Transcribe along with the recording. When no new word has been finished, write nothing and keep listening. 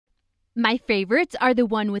My favorites are the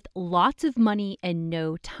one with lots of money and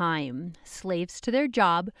no time. Slaves to their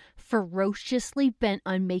job, ferociously bent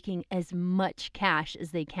on making as much cash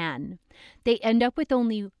as they can. They end up with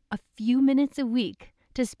only a few minutes a week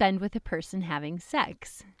to spend with a person having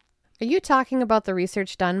sex. Are you talking about the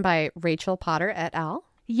research done by Rachel Potter et al.?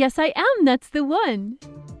 Yes, I am. That's the one.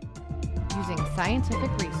 Using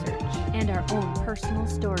scientific research And our own personal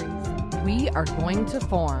stories. we are going to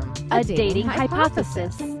form A dating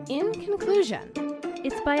hypothesis. In conclusion,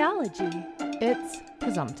 It's biology. it's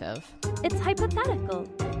presumptive. It's hypothetical.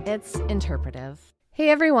 It's interpretive. Hey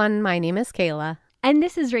everyone, my name is Kayla. And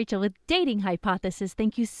this is Rachel with Dating Hypothesis.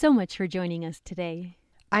 Thank you so much for joining us today.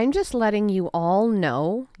 I'm just letting you all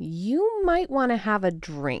know you might want to have a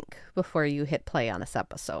drink before you hit play on this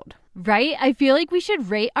episode. Right? I feel like we should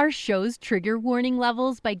rate our show's trigger warning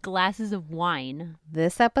levels by glasses of wine.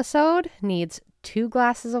 This episode needs 2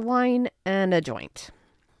 glasses of wine and a joint.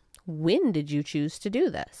 When did you choose to do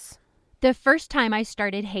this? The first time I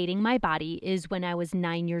started hating my body is when I was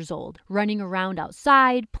 9 years old. Running around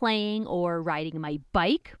outside, playing, or riding my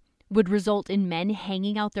bike would result in men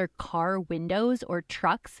hanging out their car windows or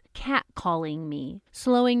trucks, catcalling me,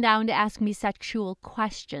 slowing down to ask me sexual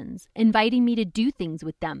questions, inviting me to do things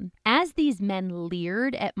with them. As these men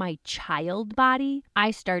leered at my child body,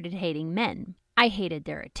 I started hating men. I hated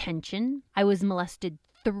their attention. I was molested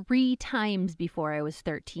 3 times before I was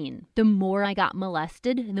 13. The more I got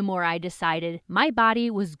molested, the more I decided my body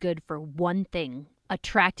was good for one thing: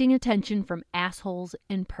 attracting attention from assholes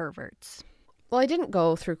and perverts. Well, I didn't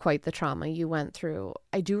go through quite the trauma you went through.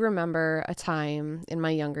 I do remember a time in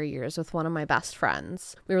my younger years with one of my best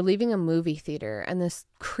friends. We were leaving a movie theater and this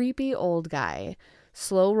creepy old guy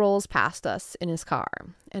slow rolls past us in his car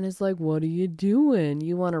and is like, "What are you doing?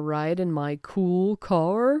 You want to ride in my cool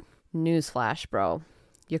car?" Newsflash, bro.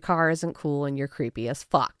 Your car isn't cool and you're creepy as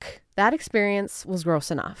fuck. That experience was gross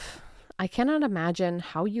enough. I cannot imagine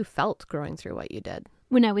how you felt growing through what you did.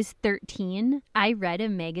 When I was 13, I read a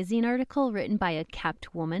magazine article written by a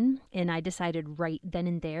kept woman, and I decided right then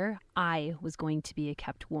and there I was going to be a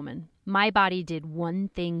kept woman. My body did one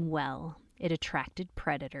thing well. It attracted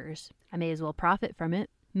predators. I may as well profit from it.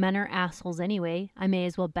 Men are assholes anyway. I may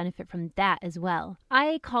as well benefit from that as well.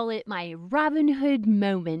 I call it my Robin Hood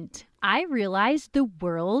moment. I realized the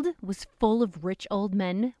world was full of rich old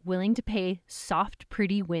men willing to pay soft,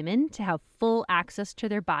 pretty women to have full access to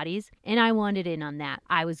their bodies, and I wanted in on that.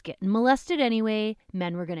 I was getting molested anyway.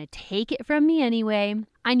 Men were going to take it from me anyway.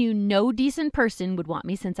 I knew no decent person would want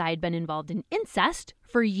me since I had been involved in incest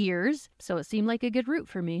for years, so it seemed like a good route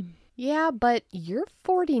for me. Yeah, but you're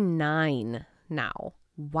 49 now.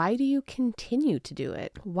 Why do you continue to do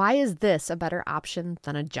it? Why is this a better option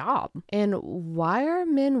than a job? And why are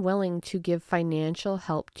men willing to give financial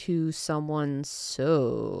help to someone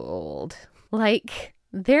so old? Like,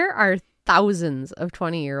 there are thousands of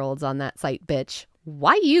 20-year-olds on that site, bitch.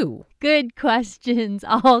 Why you? Good questions,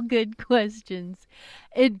 all good questions.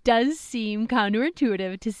 It does seem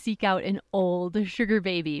counterintuitive to seek out an old sugar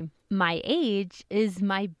baby. My age is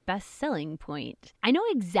my best selling point. I know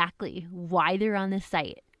exactly why they're on the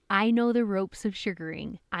site. I know the ropes of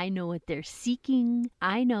sugaring. I know what they're seeking.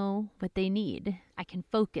 I know what they need. I can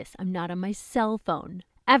focus. I'm not on my cell phone.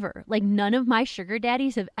 Ever. Like, none of my sugar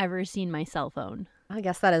daddies have ever seen my cell phone. I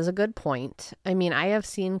guess that is a good point. I mean, I have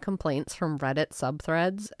seen complaints from Reddit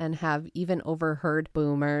subthreads and have even overheard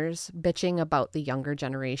boomers bitching about the younger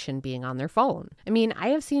generation being on their phone. I mean, I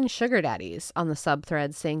have seen sugar daddies on the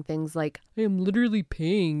subthreads saying things like, "I am literally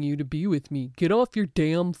paying you to be with me. Get off your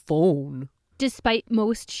damn phone." Despite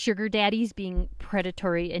most sugar daddies being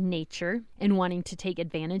predatory in nature and wanting to take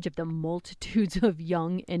advantage of the multitudes of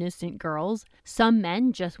young, innocent girls, some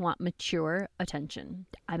men just want mature attention.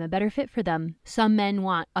 I'm a better fit for them. Some men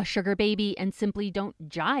want a sugar baby and simply don't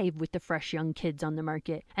jive with the fresh young kids on the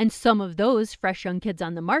market. And some of those fresh young kids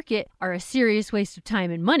on the market are a serious waste of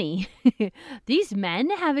time and money. These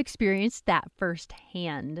men have experienced that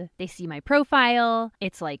firsthand. They see my profile.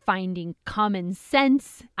 It's like finding common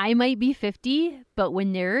sense. I might be 50. But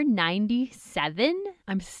when they're 97,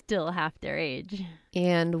 I'm still half their age.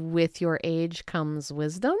 And with your age comes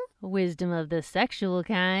wisdom? Wisdom of the sexual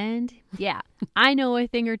kind. Yeah, I know a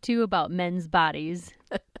thing or two about men's bodies.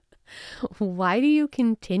 Why do you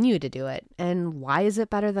continue to do it? And why is it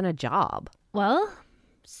better than a job? Well,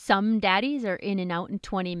 some daddies are in and out in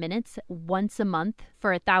 20 minutes once a month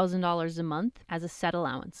for $1,000 a month as a set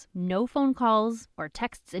allowance. No phone calls or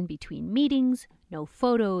texts in between meetings. No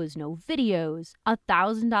photos, no videos.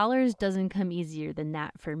 $1,000 doesn't come easier than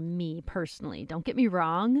that for me personally. Don't get me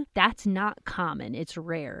wrong. That's not common. It's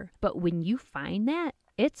rare. But when you find that,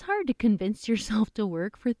 It's hard to convince yourself to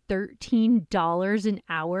work for $13 an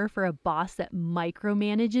hour for a boss that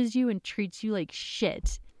micromanages you and treats you like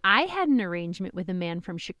shit. I had an arrangement with a man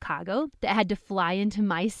from Chicago that had to fly into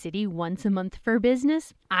my city once a month for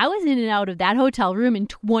business. I was in and out of that hotel room in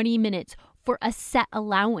 20 minutes for a set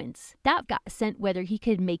allowance. That got sent whether he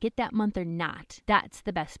could make it that month or not. That's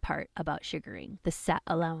the best part about sugaring, the set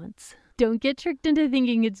allowance. Don't get tricked into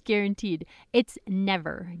thinking it's guaranteed. It's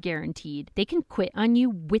never guaranteed. They can quit on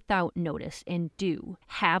you without notice, and do.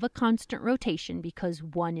 Have a constant rotation because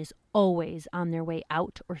one is always on their way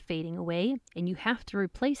out or fading away, and you have to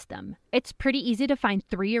replace them. It's pretty easy to find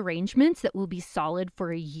 3 arrangements that will be solid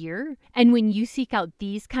for a year, and when you seek out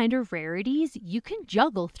these kind of rarities, you can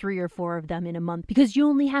juggle 3 or 4 of them in a month because you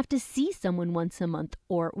only have to see someone once a month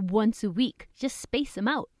or once a week. Just space them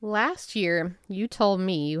out. Last year, you told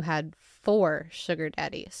me you had 4 sugar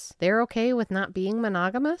daddies. They're okay with not being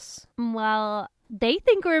monogamous? Well, they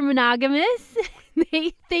think we're monogamous.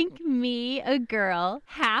 They think me, a girl,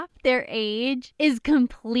 half their age, is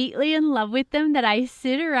completely in love with them, that I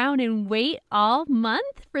sit around and wait all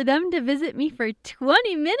month for them to visit me for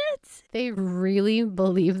 20 minutes? They really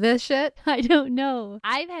believe this shit? I don't know.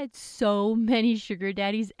 I've had so many sugar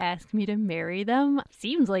daddies ask me to marry them.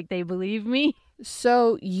 Seems like they believe me.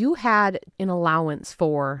 So you had an allowance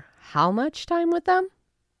for how much time with them?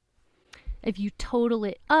 If you total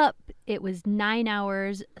it up, it was 9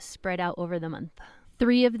 hours spread out over the month.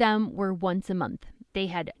 3 of them were once a month. They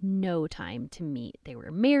had no time to meet. They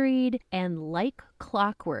were married, and like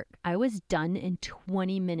clockwork, I was done in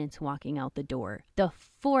 20 minutes walking out the door. The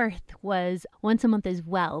 4th was once a month as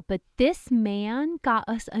well, but this man got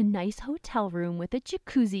us a nice hotel room with a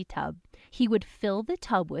jacuzzi tub. He would fill the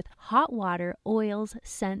tub with hot water, oils,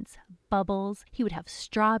 scents, bubbles. He would have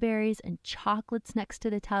strawberries and chocolates next to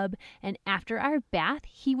the tub, and after our bath,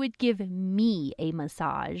 he would give me a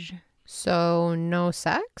massage. So no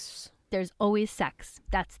sex? There's always sex.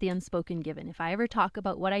 That's the unspoken given. If I ever talk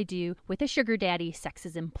about what I do with a sugar daddy, sex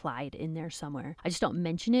is implied in there somewhere. I just don't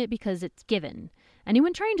mention it because it's given.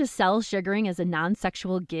 Anyone trying to sell sugaring as a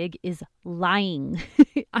non-sexual gig is lying.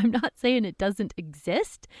 I'm not saying it doesn't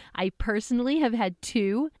exist. I personally have had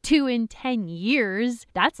two in 10 years.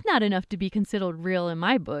 That's not enough to be considered real in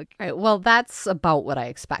my book. All right, well, that's about what I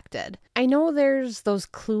expected. I know there's those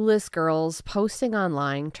clueless girls posting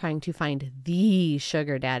online trying to find the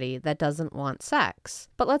sugar daddy that doesn't want sex.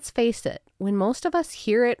 But let's face it, when most of us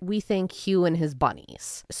hear it, we think Hugh and his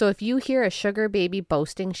bunnies. So if you hear a sugar baby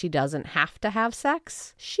boasting she doesn't have to have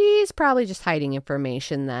sex, she's probably just hiding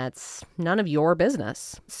information that's none of your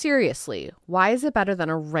business. Seriously, why is it better than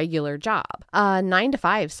a regular job? 9 to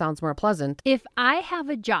 5 sounds more pleasant. If I have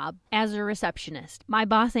a job as a receptionist, my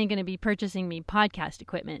boss ain't going to be purchasing me podcast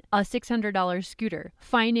equipment, a $600 scooter,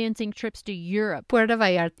 financing trips to Europe. Puerto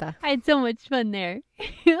Vallarta. I had so much fun there.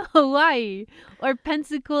 Hawaii, or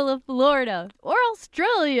Pensacola, Florida, or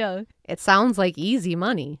Australia. It sounds like easy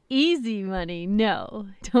money. Easy money? No.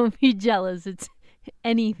 Don't be jealous. It's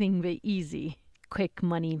anything but easy. Quick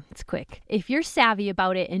money. It's quick. If you're savvy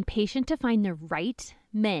about it and patient to find the right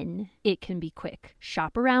men, it can be quick.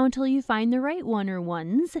 Shop around till you find the right one or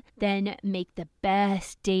ones, then make the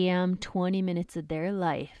best damn 20 minutes of their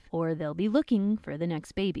life, or they'll be looking for the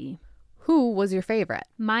next baby. Who was your favorite?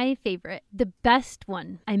 My favorite, the best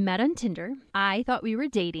one, I met on Tinder. I thought we were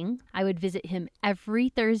dating. I would visit him every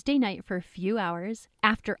Thursday night for a few hours.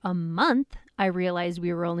 After a month, I realized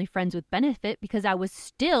we were only friends with benefit because I was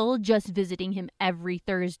still just visiting him every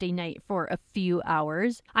Thursday night for a few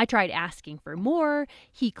hours. I tried asking for more.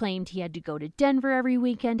 He claimed he had to go to Denver every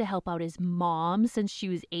weekend to help out his mom since she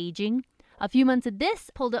was aging. A few months of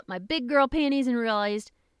this, pulled up my big girl panties and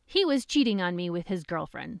realized he was cheating on me with his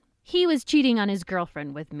girlfriend. He was cheating on his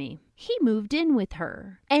girlfriend with me. He moved in with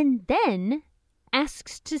her and then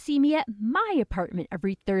asks to see me at my apartment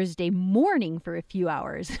every Thursday morning for a few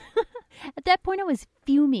hours. At that point, I was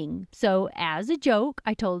fuming. So as a joke,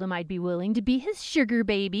 I told him I'd be willing to be his sugar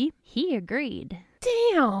baby. He agreed.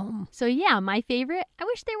 Damn. So yeah, my favorite. I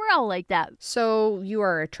wish they were all like that. So you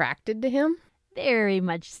are attracted to him? Very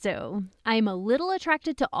much so. I'm a little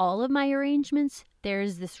attracted to all of my arrangements.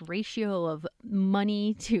 There's this ratio of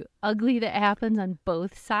money to ugly that happens on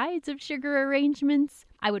both sides of sugar arrangements.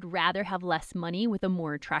 I would rather have less money with a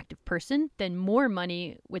more attractive person than more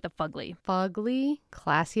money with a fugly. Fugly?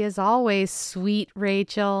 Classy as always, sweet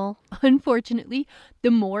Rachel. Unfortunately,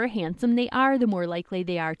 the more handsome they are, the more likely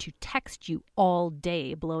they are to text you all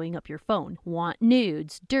day, blowing up your phone. Want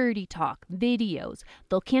nudes, dirty talk, videos.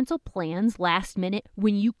 They'll cancel plans last minute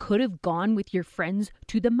when you could have gone with your friends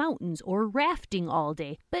to the mountains or rafting all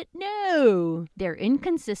day. But no, they're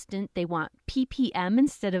inconsistent inconsistent. They want PPM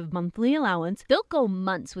instead of monthly allowance. They'll go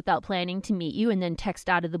months without planning to meet you and then text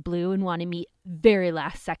out of the blue and want to meet very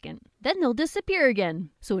last second. Then they'll disappear again.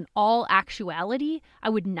 So in all actuality, I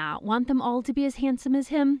would not want them all to be as handsome as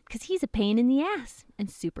him because he's a pain in the ass and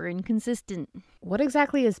super inconsistent. What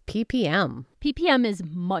exactly is PPM? PPM is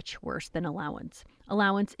much worse than allowance.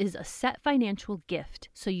 Allowance is a set financial gift,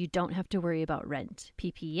 so you don't have to worry about rent.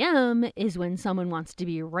 PPM is when someone wants to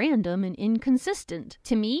be random and inconsistent.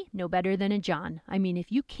 To me, no better than a John. I mean, if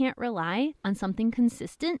you can't rely on something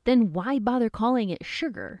consistent, then why bother calling it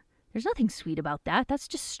sugar? There's nothing sweet about that. That's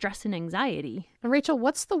just stress and anxiety. And Rachel,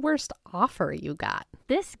 what's the worst offer you got?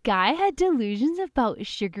 This guy had delusions about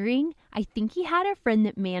sugaring. I think he had a friend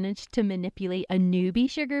that managed to manipulate a newbie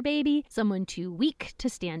sugar baby, someone too weak to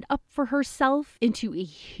stand up for herself, into a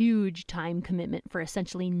huge time commitment for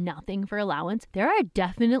essentially nothing for allowance. There are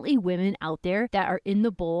definitely women out there that are in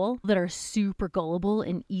the bowl that are super gullible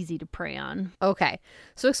and easy to prey on. Okay,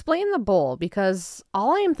 so explain the bowl, because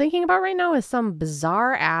all I am thinking about right now is some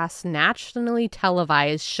bizarre-ass, nationally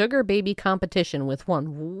televised sugar baby competition with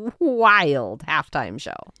one wild halftime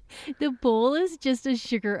show. The bowl is just a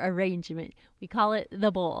sugar arrangement. We call it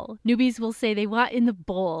the bowl. Newbies will say they want in the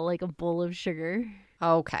bowl, like a bowl of sugar.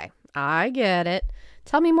 Okay, I get it.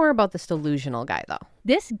 Tell me more about this delusional guy, though.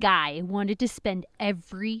 This guy wanted to spend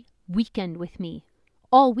every weekend with me.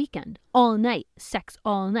 All weekend, all night, sex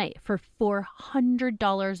all night for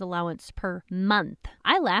 $400 allowance per month.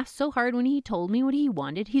 I laughed so hard when he told me what he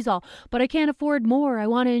wanted. He's all, but I can't afford more. I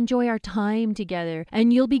want to enjoy our time together.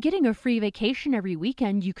 And you'll be getting a free vacation every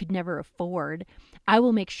weekend you could never afford. I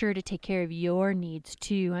will make sure to take care of your needs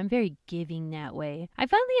too. I'm very giving that way. I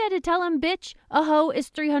finally had to tell him, bitch, a hoe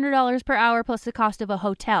is $300 per hour plus the cost of a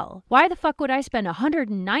hotel. Why the fuck would I spend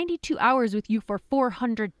 192 hours with you for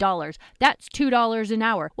 $400? That's $2 an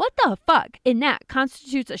hour. What the fuck? And that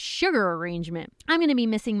constitutes a sugar arrangement. I'm going to be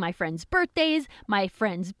missing my friends' birthdays, my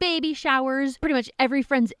friends' baby showers, pretty much every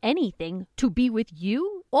friend's anything to be with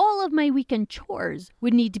you. All of my weekend chores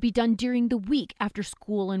would need to be done during the week after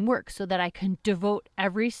school and work so that I can devote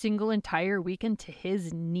every single entire weekend to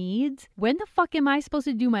his needs. When the fuck am I supposed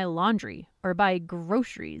to do my laundry or buy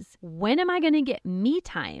groceries? When am I going to get me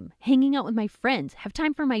time, hanging out with my friends, have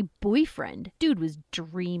time for my boyfriend? Dude was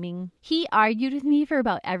dreaming. He argued with me for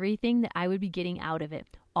about everything that I would be getting out of it.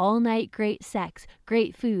 All night great sex,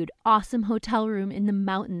 great food, awesome hotel room in the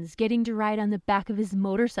mountains, getting to ride on the back of his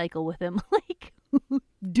motorcycle with him. Like,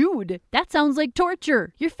 dude, that sounds like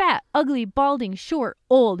torture. You're fat, ugly, balding, short,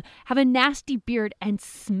 old, have a nasty beard, and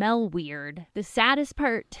smell weird. The saddest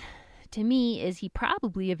part to me is he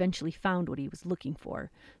probably eventually found what he was looking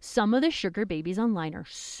for. Some of the sugar babies online are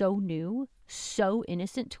so new, so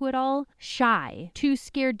innocent to it all, shy, too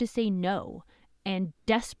scared to say no, and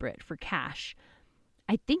desperate for cash.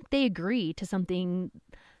 I think they agree to something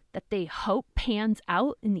that they hope pans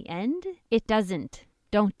out in the end. It doesn't.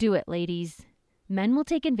 Don't do it, ladies. Men will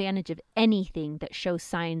take advantage of anything that shows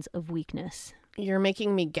signs of weakness. You're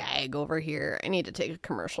making me gag over here. I need to take a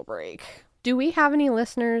commercial break. Do we have any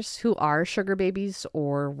listeners who are sugar babies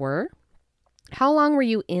or were? How long were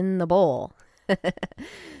you in the bowl?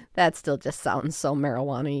 That still just sounds so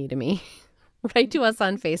marijuana-y to me. Write to us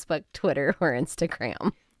on Facebook, Twitter, or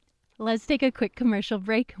Instagram. Let's take a quick commercial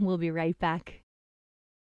break. We'll be right back.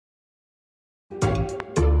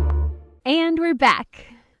 And we're back.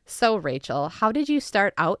 So, Rachel, how did you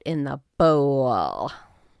start out in the bowl?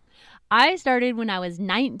 I started when I was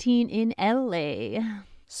 19 in LA.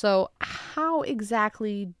 So, how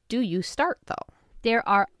exactly do you start, though? There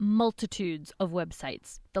are multitudes of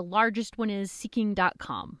websites. The largest one is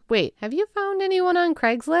seeking.com. Wait, have you found anyone on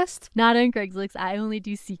Craigslist? Not on Craigslist. I only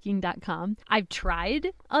do seeking.com. I've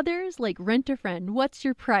tried others like Rent a Friend, What's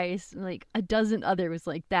Your Price? Like a dozen others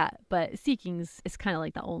like that. But Seeking's is kind of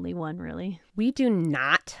like the only one, really. We do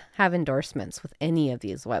not have endorsements with any of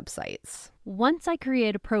these websites. Once I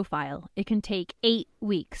create a profile, it can take 8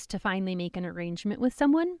 weeks to finally make an arrangement with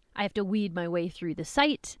someone. I have to weed my way through the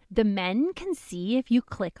site. The men can see if you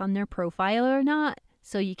click on their profile or not.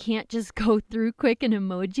 So you can't just go through quick and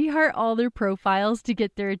emoji heart all their profiles to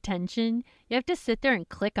get their attention. You have to sit there and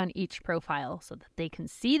click on each profile so that they can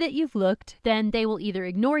see that you've looked. Then they will either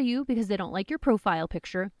ignore you because they don't like your profile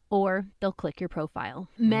picture, or they'll click your profile.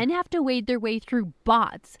 Men have to wade their way through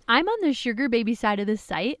bots. I'm on the sugar baby side of the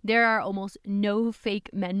site. There are almost no fake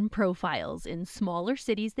men profiles. In smaller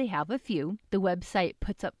cities, they have a few. The website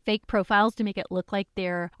puts up fake profiles to make it look like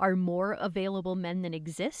there are more available men than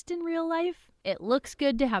exist in real life. It looks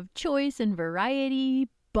good to have choice and variety,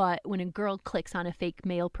 But when a girl clicks on a fake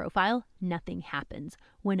male profile, nothing happens.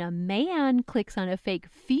 When a man clicks on a fake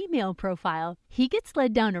female profile, he gets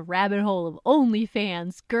led down a rabbit hole of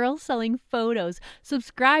OnlyFans, girls selling photos,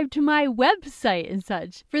 subscribe to my website and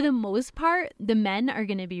such. For the most part, the men are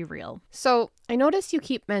going to be real. So I notice you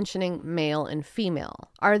keep mentioning male and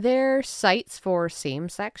female. Are there sites for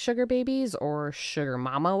same-sex sugar babies or sugar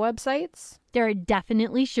mama websites? There are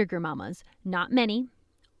definitely sugar mamas. Not many,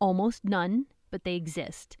 almost none, but they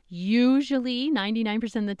exist. Usually,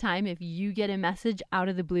 99% of the time, if you get a message out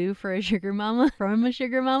of the blue for a sugar mama, from a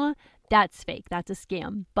sugar mama, that's fake. That's a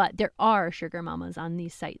scam. But there are sugar mamas on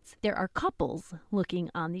these sites. There are couples looking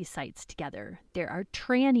on these sites together. There are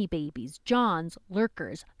tranny babies, Johns,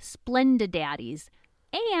 lurkers, Splenda daddies,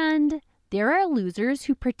 and there are losers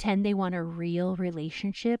who pretend they want a real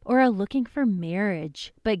relationship or are looking for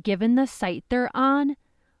marriage. But given the site they're on,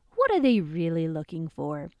 what are they really looking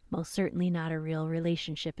for? Most certainly not a real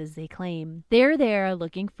relationship as they claim. They're there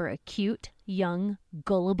looking for a cute, young,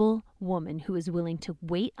 gullible woman who is willing to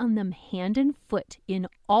wait on them hand and foot in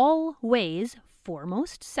all ways,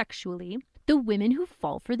 foremost sexually. The women who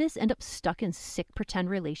fall for this end up stuck in sick pretend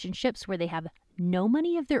relationships where they have no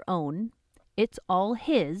money of their own. It's all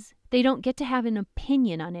his. They don't get to have an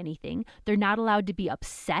opinion on anything. They're not allowed to be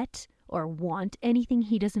upset or want anything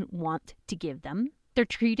he doesn't want to give them. They're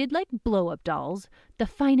treated like blow-up dolls. The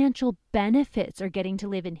financial benefits are getting to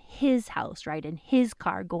live in his house, ride in his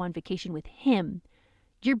car, go on vacation with him.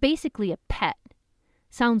 You're basically a pet.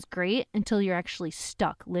 Sounds great until you're actually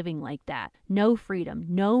stuck living like that. No freedom,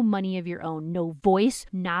 no money of your own, no voice,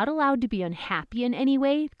 not allowed to be unhappy in any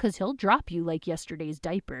way because he'll drop you like yesterday's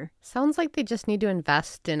diaper. Sounds like they just need to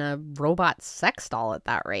invest in a robot sex doll at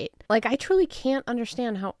that rate. Like, I truly can't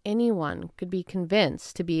understand how anyone could be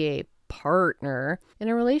convinced to be a partner in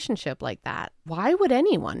a relationship like that. Why would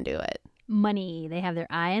anyone do it? Money. They have their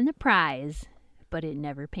eye on the prize, but it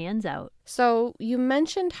never pans out. So you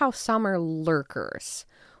mentioned how some are lurkers.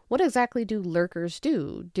 What exactly do lurkers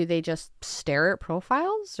do? Do they just stare at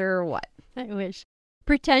profiles or what? I wish.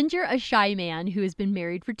 Pretend you're a shy man who has been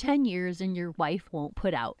married for 10 years and your wife won't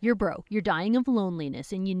put out. You're broke. You're dying of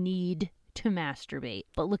loneliness and you need to masturbate.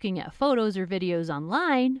 But looking at photos or videos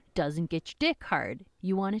online doesn't get your dick hard.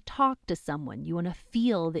 You want to talk to someone. You want to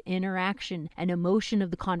feel the interaction and emotion of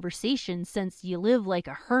the conversation since you live like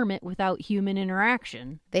a hermit without human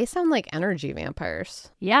interaction. They sound like energy vampires.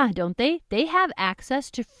 Yeah, don't they? They have access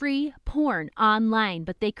to free porn online,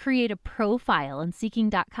 but they create a profile on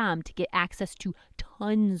Seeking.com to get access to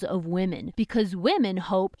tons of women because women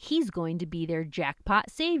hope he's going to be their jackpot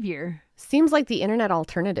savior. Seems like the internet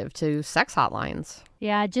alternative to sex hotlines.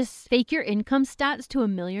 Yeah, just fake your income stats to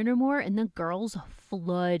 1 million or more and the girls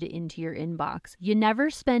flood into your inbox. You never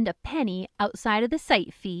spend a penny outside of the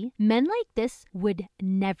site fee. Men like this would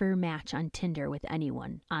never match on Tinder with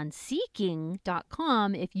anyone. On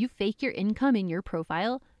Seeking.com, if you fake your income in your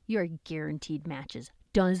profile, you are guaranteed matches.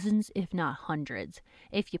 Dozens, if not hundreds.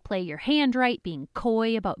 If you play your hand right, being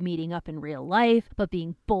coy about meeting up in real life, but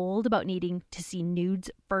being bold about needing to see nudes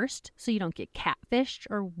first so you don't get catfished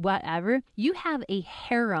or whatever, you have a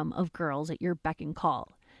harem of girls at your beck and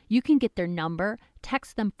call. You can get their number,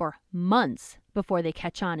 text them for months before they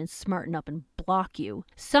catch on and smarten up and block you.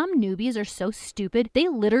 Some newbies are so stupid, they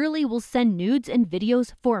literally will send nudes and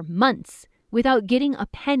videos for months without getting a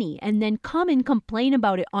penny and then come and complain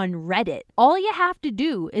about it on Reddit. All you have to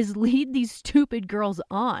do is lead these stupid girls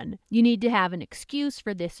on. You need to have an excuse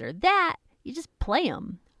for this or that. You just play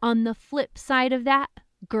them. On the flip side of that,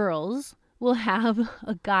 girls will have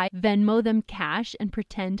a guy Venmo them cash and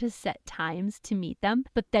pretend to set times to meet them,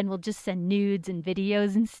 but then we'll just send nudes and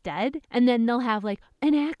videos instead. And then they'll have like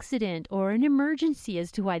an accident or an emergency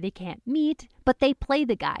as to why they can't meet, but they play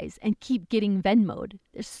the guys and keep getting Venmo'd.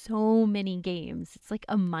 There's so many games. It's like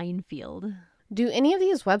a minefield. Do any of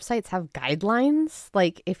these websites have guidelines?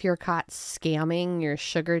 Like if you're caught scamming your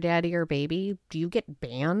sugar daddy or baby, do you get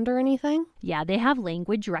banned or anything? Yeah, they have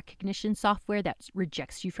language recognition software that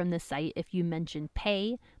rejects you from the site if you mention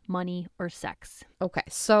pay, money, or sex. Okay,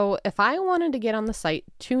 so if I wanted to get on the site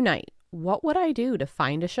tonight, what would I do to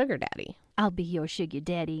find a sugar daddy? I'll be your sugar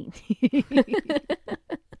daddy.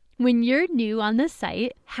 When you're new on the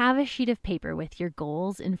site, have a sheet of paper with your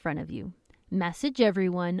goals in front of you. Message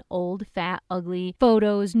everyone, old, fat, ugly,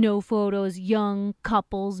 photos, no photos, young,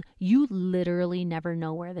 couples. You literally never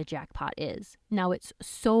know where the jackpot is. Now, it's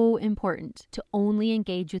so important to only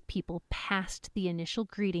engage with people past the initial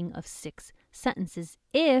greeting of 6 sentences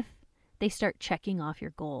if they start checking off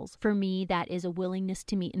your goals. For me, that is a willingness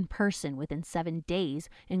to meet in person within 7 days,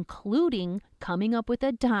 including coming up with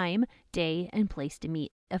a time, day, and place to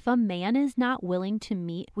meet. If a man is not willing to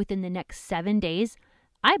meet within the next 7 days,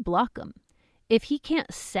 I block him. If he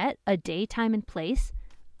can't set a day, time, and place,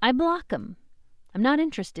 I block him. I'm not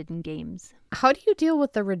interested in games. How do you deal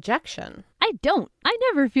with the rejection? I don't. I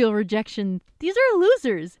never feel rejection. These are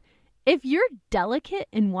losers. If you're delicate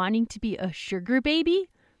and wanting to be a sugar baby,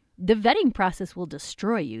 the vetting process will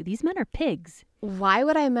destroy you. These men are pigs. Why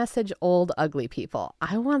would I message old, ugly people?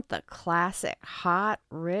 I want the classic, hot,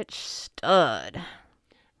 rich stud.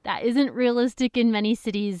 That isn't realistic in many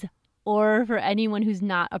cities or for anyone who's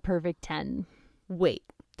not a perfect 10. Wait,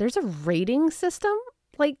 there's a rating system?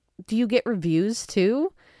 Like, do you get reviews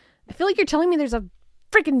too? I feel like you're telling me there's a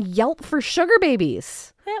freaking Yelp for sugar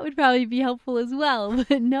babies. That would probably be helpful as well.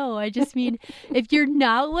 But no, I just mean if you're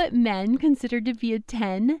not what men consider to be a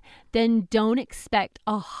 10, then don't expect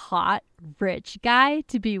a hot, rich guy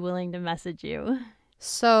to be willing to message you.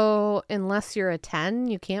 So unless you're a 10,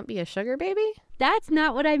 you can't be a sugar baby? That's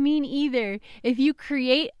not what I mean either. If you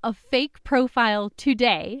create a fake profile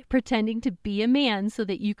today, pretending to be a man so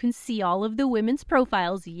that you can see all of the women's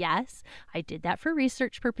profiles, yes, I did that for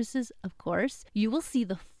research purposes, of course, you will see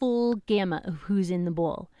the full gamut of who's in the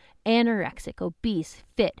bowl. Anorexic, obese,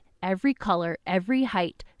 fit, every color, every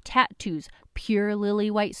height, tattoos, pure lily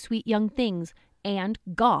white sweet young things, and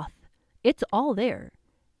goth. It's all there.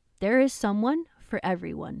 There is someone for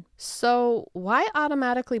everyone. So why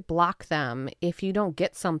automatically block them if you don't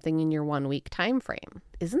get something in your 1 week time frame?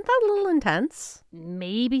 Isn't that a little intense?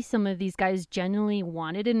 Maybe some of these guys genuinely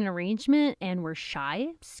wanted an arrangement and were shy,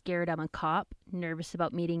 scared I'm a cop, nervous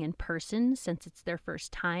about meeting in person since it's their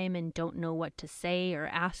first time and don't know what to say or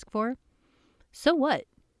ask for. So what?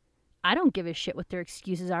 I don't give a shit what their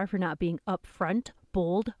excuses are for not being upfront,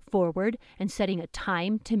 bold, forward, and setting a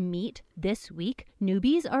time to meet this week.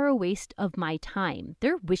 Newbies are a waste of my time.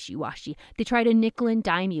 They're wishy-washy. They try to nickel and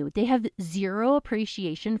dime you. They have zero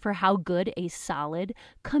appreciation for how good a solid,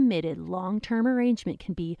 committed, long-term arrangement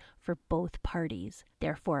can be for both parties.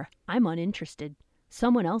 Therefore, I'm uninterested.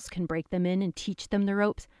 Someone else can break them in and teach them the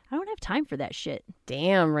ropes. I don't have time for that shit.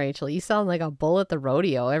 Damn, Rachel, you sound like a bull at the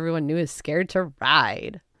rodeo everyone knew is scared to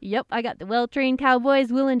ride. Yep, I got the well-trained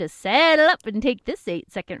cowboys willing to saddle up and take this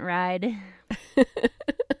 8-second ride.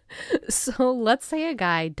 So let's say a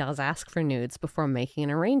guy does ask for nudes before making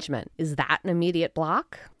an arrangement. Is that an immediate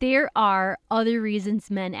block? There are other reasons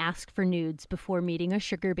men ask for nudes before meeting a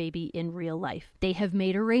sugar baby in real life. They have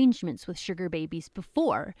made arrangements with sugar babies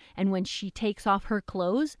before, and when she takes off her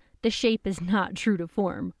clothes, the shape is not true to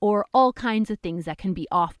form, or all kinds of things that can be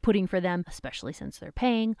off-putting for them, especially since they're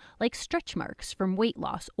paying, like stretch marks from weight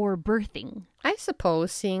loss or birthing. I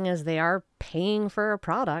suppose, seeing as they are paying for a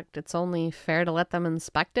product, it's only fair to let them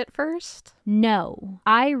inspect it first? No,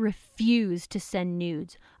 I refuse to send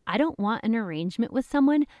nudes. I don't want an arrangement with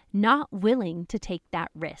someone not willing to take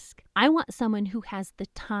that risk. I want someone who has the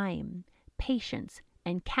time, patience,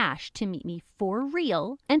 and cash to meet me for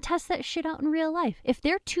real and test that shit out in real life. If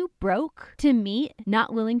they're too broke to meet,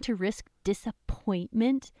 not willing to risk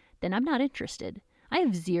disappointment, then I'm not interested. I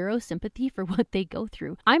have zero sympathy for what they go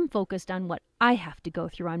through. I'm focused on what I have to go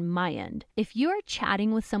through on my end. If you are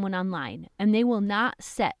chatting with someone online and they will not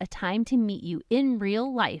set a time to meet you in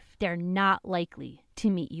real life, they're not likely to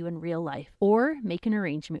meet you in real life or make an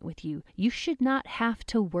arrangement with you. You should not have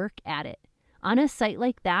to work at it. On a site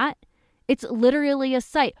like that, it's literally a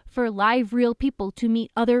site for live real people to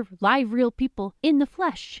meet other live real people in the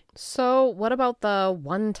flesh. So what about the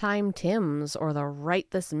one-time Tims or the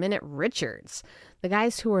right-this-minute Richards? The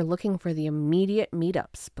guys who are looking for the immediate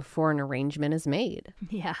meetups before an arrangement is made.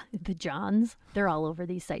 Yeah, the Johns, they're all over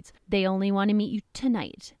these sites. They only want to meet you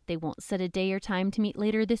tonight. They won't set a day or time to meet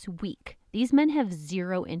later this week. These men have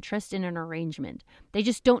zero interest in an arrangement. They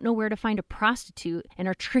just don't know where to find a prostitute and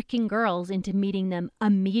are tricking girls into meeting them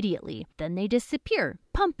immediately. Then they disappear.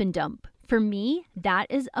 Pump and dump. For me, that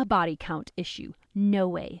is a body count issue. No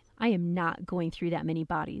way. I am not going through that many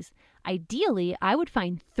bodies. Ideally, I would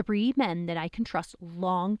find 3 men that I can trust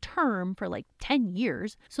long term for like 10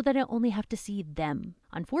 years so that I only have to see them.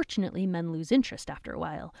 Unfortunately, men lose interest after a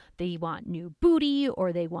while. They want new booty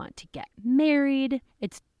or they want to get married.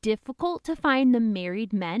 It's difficult to find the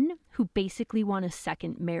married men who basically want a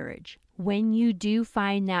second marriage. When you do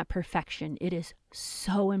find that perfection, it is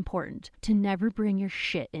so important to never bring your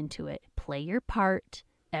shit into it. Play your part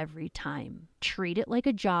every time. Treat it like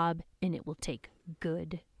a job and it will take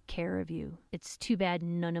good care of you. It's too bad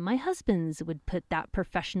none of my husbands would put that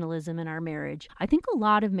professionalism in our marriage. I think a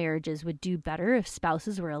lot of marriages would do better if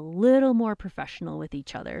spouses were a little more professional with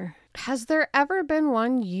each other. Has there ever been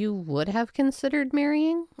one you would have considered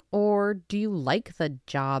marrying? Or do you like the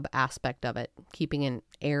job aspect of it, keeping an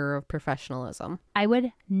air of professionalism? I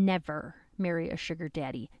would never marry a sugar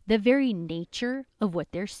daddy. The very nature of what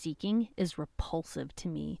they're seeking is repulsive to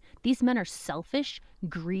me. These men are selfish,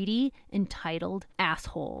 greedy, entitled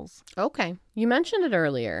assholes. Okay, you mentioned it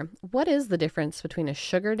earlier. What is the difference between a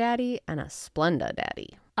sugar daddy and a Splenda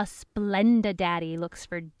daddy? A Splenda daddy looks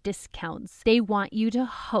for discounts. They want you to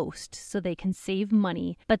host so they can save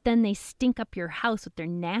money, but then they stink up your house with their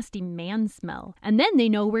nasty man smell. And then they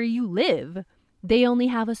know where you live. They only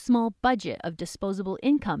have a small budget of disposable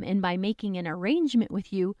income, and by making an arrangement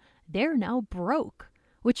with you, they're now broke,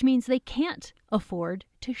 which means they can't afford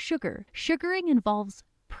to sugar. Sugaring involves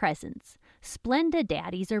presents. Splenda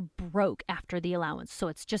daddies are broke after the allowance, so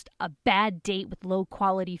it's just a bad date with low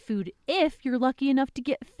quality food if you're lucky enough to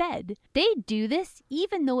get fed. They do this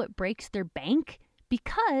even though it breaks their bank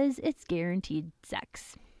because it's guaranteed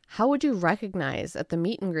sex. How would you recognize at the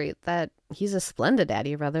meet and greet that he's a Splenda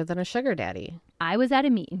daddy rather than a sugar daddy? I was at a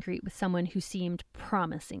meet and greet with someone who seemed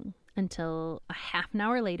promising until a half an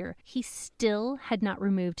hour later, he still had not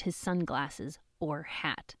removed his sunglasses or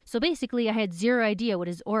hat. So basically, I had zero idea what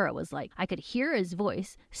his aura was like. I could hear his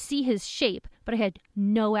voice, see his shape, but I had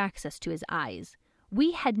no access to his eyes.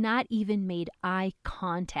 We had not even made eye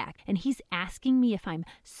contact, and he's asking me if I'm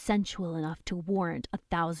sensual enough to warrant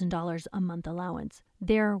 $1,000 a month allowance.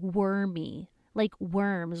 They're wormy, like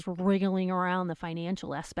worms wriggling around the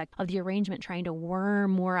financial aspect of the arrangement, trying to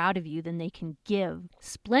worm more out of you than they can give.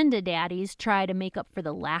 Splenda daddies try to make up for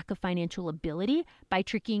the lack of financial ability by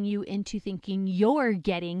tricking you into thinking you're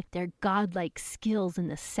getting their godlike skills in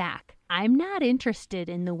the sack. I'm not interested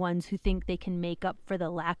in the ones who think they can make up for the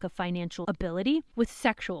lack of financial ability with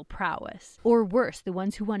sexual prowess. Or worse, the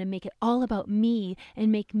ones who want to make it all about me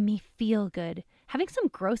and make me feel good. Having some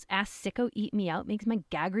gross-ass sicko eat me out makes my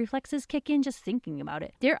gag reflexes kick in just thinking about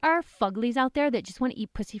it. There are fuglies out there that just want to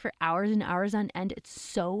eat pussy for hours and hours on end. It's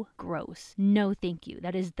so gross. No, thank you.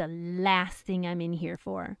 That is the last thing I'm in here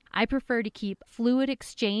for. I prefer to keep fluid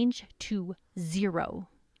exchange to 0.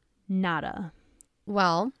 Nada.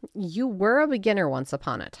 Well, you were a beginner once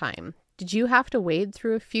upon a time. Did you have to wade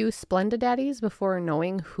through a few Splenda daddies before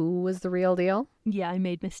knowing who was the real deal? Yeah, I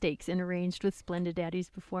made mistakes and arranged with Splenda daddies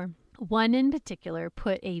before. One in particular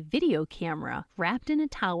put a video camera wrapped in a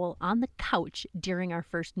towel on the couch during our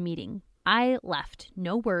first meeting. I left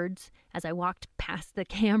no words. As I walked past the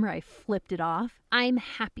camera, I flipped it off. I'm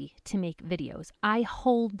happy to make videos. I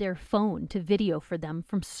hold their phone to video for them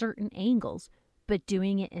from certain angles, but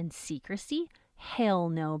doing it in secrecy? Hell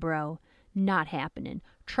no, bro. Not happening.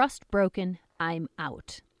 Trust broken. I'm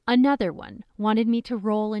out. Another one wanted me to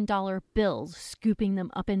roll in dollar bills, scooping them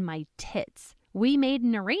up in my tits. We made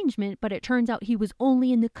an arrangement, but it turns out he was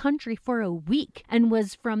only in the country for a week and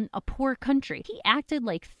was from a poor country. He acted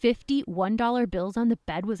like 50 $1 bills on the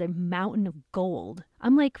bed was a mountain of gold.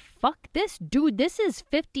 I'm like, fuck this, dude. This is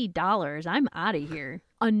 $50. I'm out of here.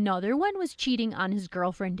 Another one was cheating on his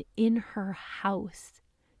girlfriend in her house,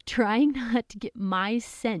 trying not to get my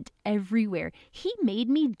scent everywhere. He made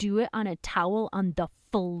me do it on a towel on the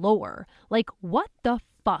floor. Like, what the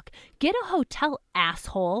fuck? Get a hotel,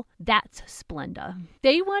 asshole. That's Splenda.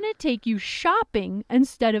 They want to take you shopping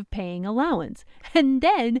instead of paying allowance. And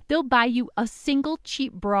then they'll buy you a single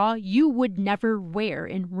cheap bra you would never wear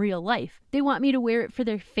in real life. They want me to wear it for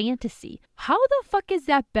their fantasy. How the fuck is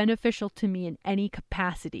that beneficial to me in any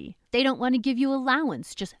capacity? They don't want to give you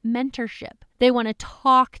allowance, just mentorship. They want to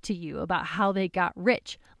talk to you about how they got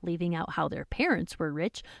rich, leaving out how their parents were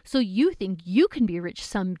rich, so you think you can be rich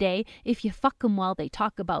someday if you fuck them while they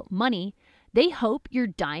talk about money. They hope you're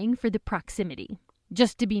dying for the proximity,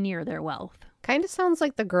 just to be near their wealth. Kind of sounds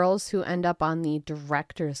like the girls who end up on the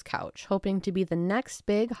director's couch, hoping to be the next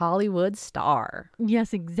big Hollywood star.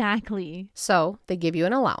 Yes, exactly. So they give you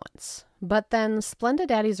an allowance. But then Splenda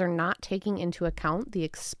daddies are not taking into account the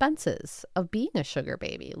expenses of being a sugar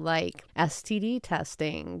baby, like STD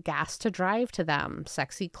testing, gas to drive to them,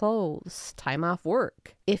 sexy clothes, time off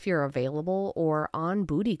work. If you're available or on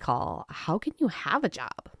booty call, how can you have a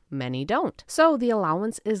job? Many don't. So the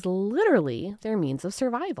allowance is literally their means of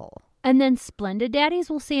survival. And then Splenda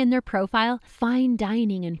daddies will say in their profile, fine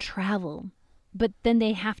dining and travel. But then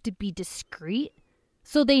they have to be discreet,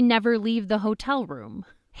 so they never leave the hotel room.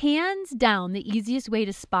 Hands down, the easiest way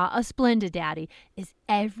to spot a Splenda daddy is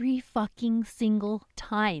every fucking single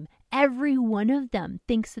time. Every one of them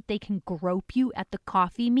thinks that they can grope you at the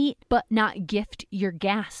coffee meet, but not gift your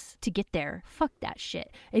gas to get there. Fuck that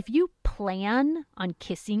shit. If you plan on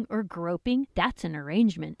kissing or groping, that's an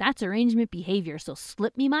arrangement. That's arrangement behavior. So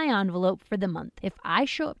slip me my envelope for the month. If I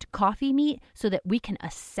show up to coffee meet so that we can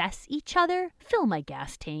assess each other, fill my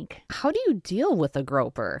gas tank. How do you deal with a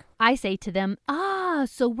groper? I say to them,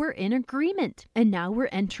 so we're in agreement, and now we're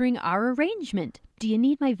entering our arrangement. Do you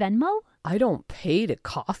need my Venmo? I don't pay to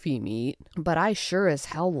coffee meet, but I sure as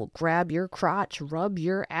hell will grab your crotch, rub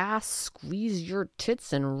your ass, squeeze your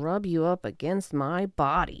tits, and rub you up against my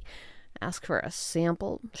body. Ask for a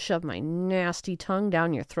sample, shove my nasty tongue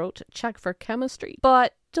down your throat to check for chemistry.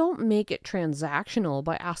 But don't make it transactional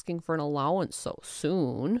by asking for an allowance so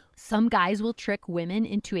soon. Some guys will trick women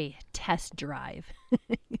into a test drive.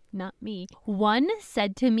 Not me. One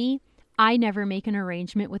said to me, I never make an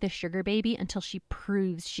arrangement with a sugar baby until she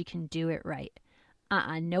proves she can do it right.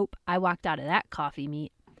 Nope. I walked out of that coffee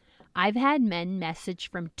meet. I've had men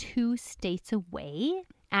message from 2 states away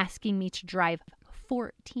asking me to drive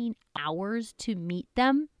 14 hours to meet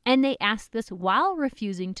them, and they ask this while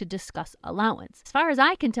refusing to discuss allowance. As far as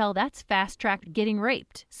I can tell, that's fast-tracked getting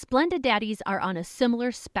raped. Splenda daddies are on a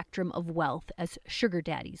similar spectrum of wealth as sugar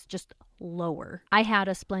daddies, just lower. I had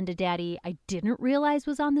a Splenda daddy I didn't realize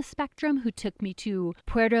was on the spectrum who took me to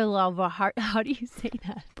Puerto Vallarta. How do you say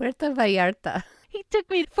that? Puerto Vallarta. He took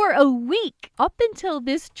me for a week. Up until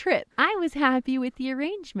this trip, I was happy with the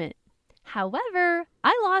arrangement. However,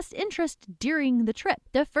 I lost interest during the trip.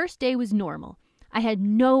 The first day was normal. I had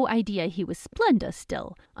no idea he was Splenda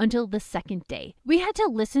still until the second day. We had to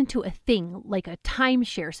listen to a thing like a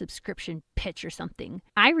timeshare subscription pitch or something.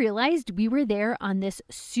 I realized we were there on this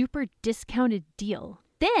super discounted deal.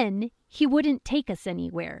 Then he wouldn't take us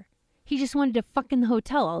anywhere. He just wanted to fuck in the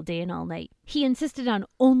hotel all day and all night. He insisted on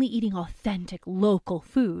only eating authentic local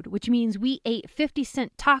food, which means we ate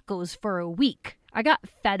 50-cent tacos for a week. I got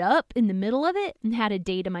fed up in the middle of it and had a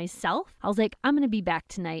day to myself. I was like, I'm going to be back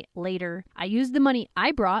tonight, later. I used the money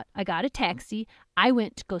I brought. I got a taxi. I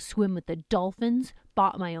went to go swim with the dolphins,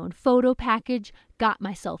 bought my own photo package, got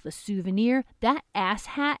myself a souvenir. That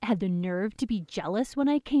asshat had the nerve to be jealous when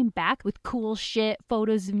I came back with cool shit,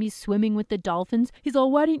 photos of me swimming with the dolphins. He's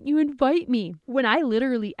all, why didn't you invite me? When I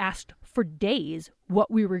literally asked for days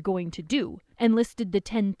what we were going to do and listed the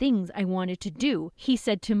 10 things I wanted to do. He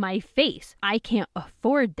said to my face, I can't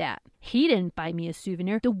afford that. He didn't buy me a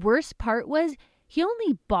souvenir. The worst part was he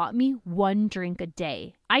only bought me 1 drink a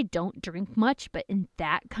day. I don't drink much, but in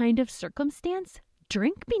that kind of circumstance,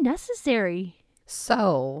 drink be necessary.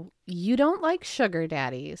 So, you don't like sugar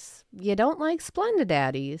daddies. You don't like Splenda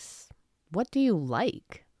daddies. What do you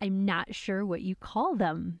like? I'm not sure what you call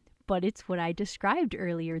them, but it's what I described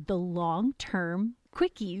earlier, the long-term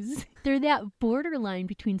quickies. They're that borderline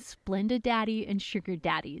between Splenda daddy and sugar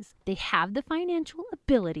daddies. They have the financial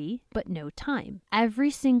ability, but no time. Every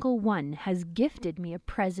single one has gifted me a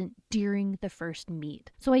present during the first meet.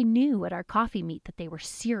 So I knew at our coffee meet that they were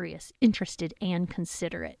serious, interested, and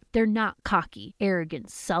considerate. They're not cocky, arrogant,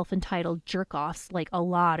 self-entitled jerk-offs like a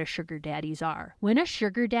lot of sugar daddies are. When a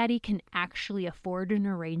sugar daddy can actually afford an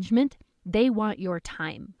arrangement, they want your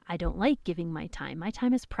time. I don't like giving my time. My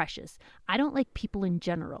time is precious. I don't like people in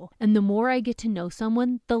general. And the more I get to know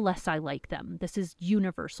someone, the less I like them. This is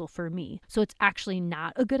universal for me. So it's actually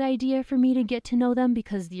not a good idea for me to get to know them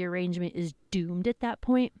because the arrangement is doomed at that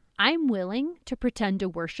point. I'm willing to pretend to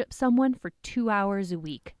worship someone for 2 hours a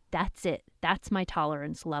week. That's it. That's my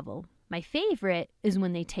tolerance level. My favorite is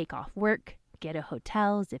when they take off work, get a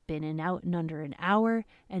hotel, zip in and out in under an hour,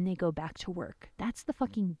 and they go back to work. That's the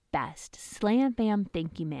fucking best. Slam bam,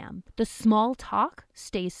 thank you ma'am. The small talk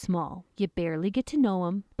stays small. You barely get to know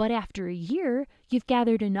them, but after a year, you've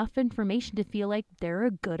gathered enough information to feel like they're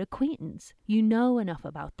a good acquaintance. You know enough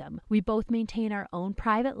about them. We both maintain our own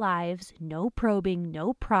private lives, no probing,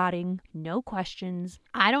 no prodding, no questions.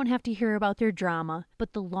 I don't have to hear about their drama,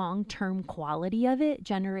 but the long-term quality of it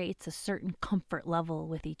generates a certain comfort level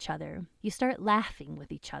with each other. You start laughing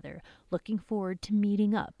with each other, looking forward to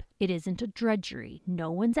meeting up. It isn't a drudgery.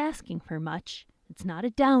 No one's asking for much. It's not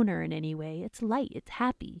a downer in any way. It's light. It's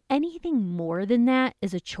happy. Anything more than that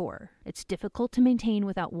is a chore. It's difficult to maintain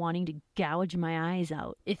without wanting to gouge my eyes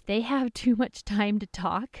out. If they have too much time to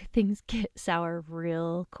talk, things get sour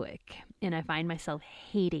real quick. And I find myself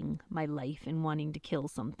hating my life and wanting to kill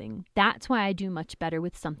something. That's why I do much better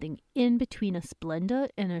with something in between a Splenda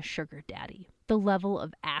and a sugar daddy. The level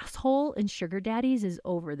of asshole in sugar daddies is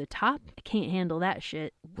over the top. I can't handle that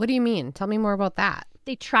shit. What do you mean? Tell me more about that.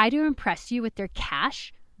 They try to impress you with their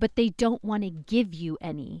cash, but they don't want to give you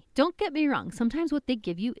any. Don't get me wrong. Sometimes what they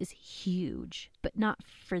give you is huge, but not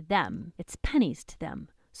for them. It's pennies to them.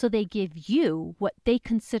 So they give you what they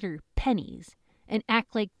consider pennies and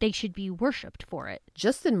act like they should be worshipped for it.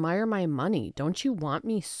 Just admire my money. Don't you want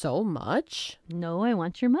me so much? No, I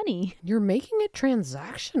want your money. You're making it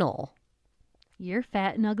transactional. You're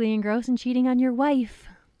fat and ugly and gross and cheating on your wife.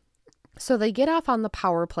 So they get off on the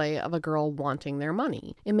power play of a girl wanting their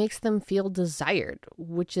money. It makes them feel desired,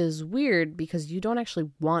 which is weird because you don't actually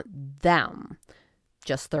want them,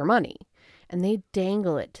 just their money. And they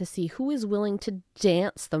dangle it to see who is willing to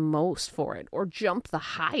dance the most for it or jump the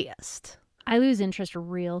highest. I lose interest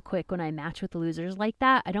real quick when I match with losers like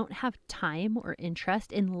that. I don't have time or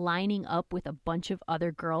interest in lining up with a bunch of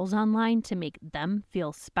other girls online to make them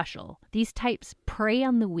feel special. These types prey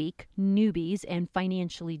on the weak, newbies, and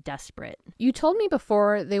financially desperate. You told me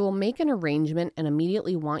before they will make an arrangement and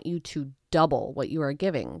immediately want you to double what you are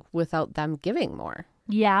giving without them giving more.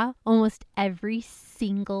 Yeah, almost every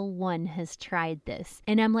single one has tried this.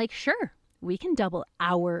 And I'm like, sure, we can double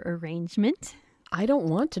our arrangement. I don't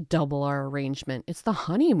want to double our arrangement. It's the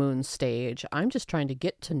honeymoon stage. I'm just trying to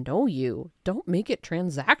get to know you. Don't make it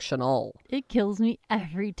transactional. It kills me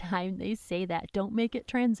every time they say that. Don't make it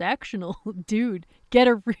transactional. Dude, get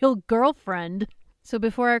a real girlfriend. So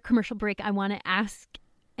before our commercial break, I want to ask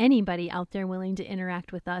anybody out there willing to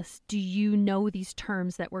interact with us, do you know these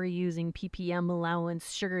terms that we're using? PPM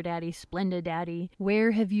allowance, sugar daddy, splendid daddy. Where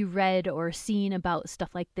have you read or seen about stuff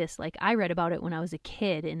like this? Like I read about it when I was a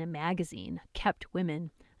kid in a magazine, Kept Women.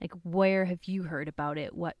 Like where have you heard about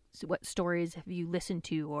it? What stories have you listened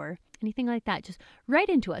to or anything like that? Just write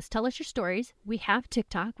into us. Tell us your stories. We have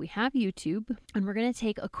TikTok, we have YouTube, and we're going to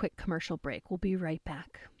take a quick commercial break. We'll be right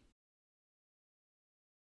back.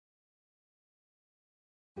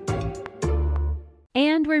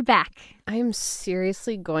 And we're back. I'm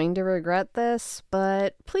seriously going to regret this,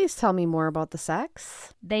 but please tell me more about the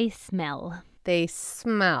sex. They smell. They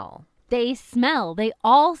smell. They smell. They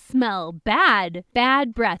all smell bad.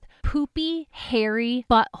 Bad breath. Poopy, hairy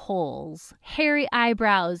buttholes. Hairy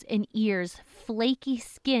eyebrows and ears. Flaky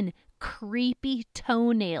skin. Creepy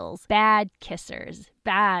toenails. Bad kissers.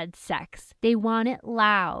 Bad sex. They want it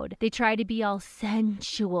loud. They try to be all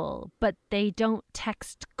sensual, but they don't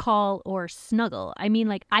text, call, or snuggle. I mean,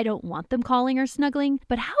 like, I don't want them calling or snuggling,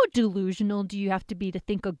 but how delusional do you have to be to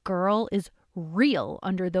think a girl is real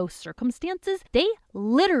under those circumstances? They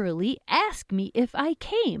literally ask me if I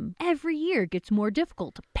came. Every year gets more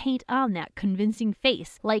difficult to paint on that convincing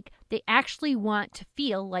face. Like they actually want to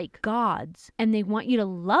feel like gods and they want you to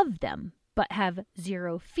love them but have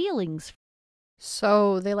zero feelings.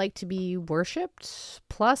 So they like to be worshipped,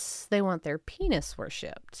 plus they want their penis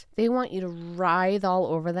worshipped. They want you to writhe all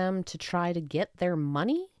over them to try to get their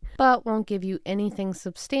money, but won't give you anything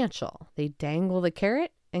substantial. They dangle the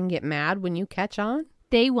carrot and get mad when you catch on.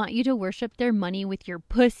 They want you to worship their money with your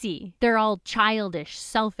pussy. They're all childish,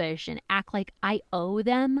 selfish, and act like I owe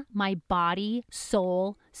them my body,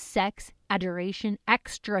 soul, sex, adoration,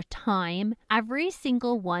 extra time. Every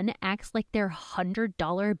single one acts like their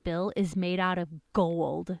 $100 bill is made out of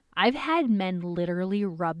gold. I've had men literally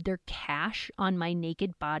rub their cash on my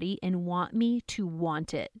naked body and want me to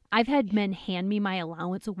want it. I've had men hand me my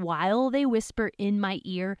allowance while they whisper in my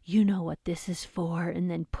ear, "You know what this is for," and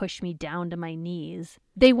then push me down to my knees.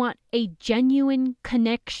 They want a genuine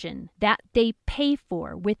connection that they pay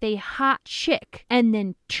for with a hot chick and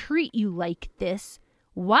then treat you like this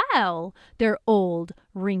while they're old,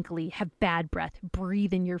 wrinkly, have bad breath,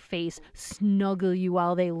 breathe in your face, snuggle you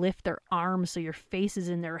while they lift their arms so your face is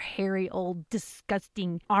in their hairy, old,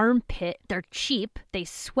 disgusting armpit. They're cheap, they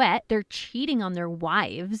sweat, they're cheating on their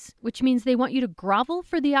wives, which means they want you to grovel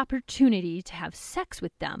for the opportunity to have sex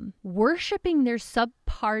with them. Worshipping their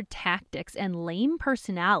subpar tactics and lame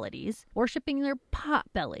personalities, worshipping their pot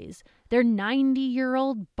bellies, their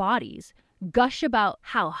 90-year-old bodies, gush about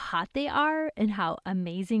how hot they are and how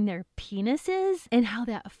amazing their penis is and how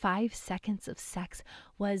that 5 seconds of sex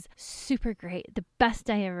was super great, the best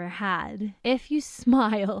I ever had. If you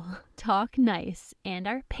smile, talk nice, and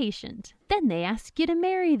are patient, then they ask you to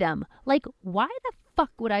marry them. Like, why the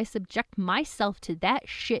fuck would I subject myself to that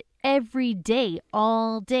shit every day,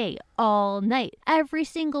 all night? Every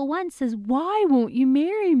single one says, "Why won't you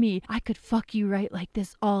marry me? I could fuck you right like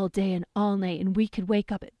this all day and all night, and we could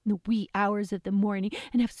wake up at the wee hours of the morning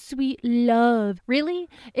and have sweet love." Really?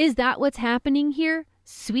 Is that what's happening here?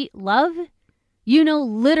 Sweet love? You know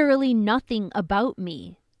literally nothing about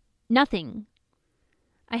me. Nothing.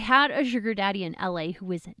 I had a sugar daddy in LA who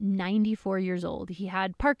was 94 years old. He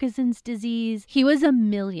had Parkinson's disease. He was a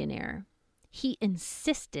millionaire. He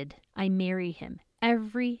insisted I marry him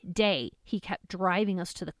Every day he kept driving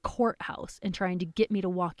us to the courthouse and trying to get me to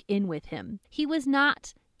walk in with him. He was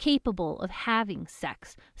not capable of having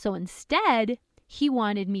sex, so instead he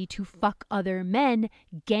wanted me to fuck other men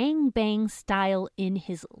gangbang style in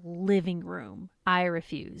his living room. I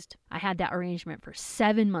refused. I had that arrangement for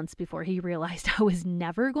 7 months before he realized I was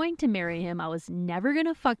never going to marry him. I was never going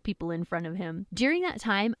to fuck people in front of him. During that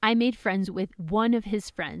time, I made friends with one of his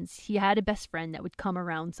friends. He had a best friend that would come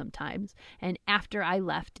around sometimes. And after I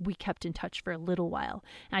left, we kept in touch for a little while.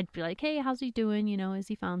 And I'd be like, hey, how's he doing? You know, has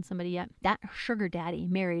he found somebody yet? That sugar daddy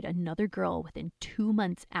married another girl within 2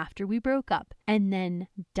 months after we broke up and then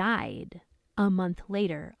died a month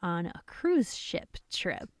later on a cruise ship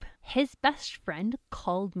trip. His best friend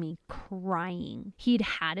called me crying. He'd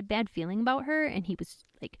had a bad feeling about her and he was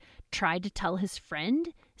like, tried to tell his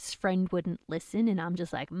friend. His friend wouldn't listen and I'm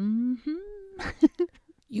just like,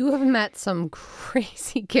 You have met some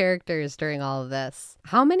crazy characters during all of this.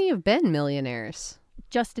 How many have been millionaires?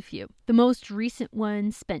 Just a few. The most recent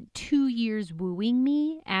one spent 2 years wooing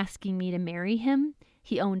me, asking me to marry him.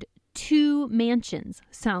 He owned 2 mansions.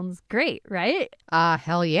 Sounds great, right?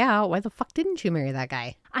 Hell yeah. Why the fuck didn't you marry that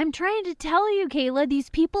guy? I'm trying to tell you, Kayla, these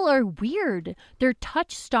people are weird. They're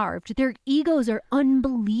touch-starved. Their egos are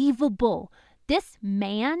unbelievable. This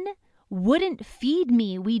man wouldn't feed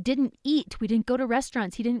me. We didn't eat. We didn't go to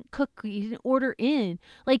restaurants. He didn't cook. He didn't order in.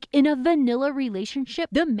 Like in a vanilla relationship,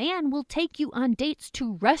 the man will take you on dates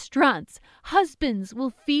to restaurants. Husbands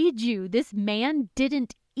will feed you. This man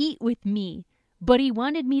didn't eat with me, but he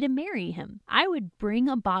wanted me to marry him. I would bring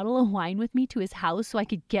a bottle of wine with me to his house so I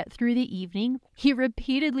could get through the evening. He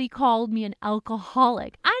repeatedly called me an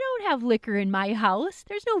alcoholic. I don't have liquor in my house.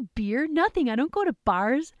 There's no beer, nothing. I don't go to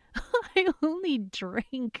bars. I only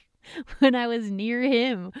drink when I was near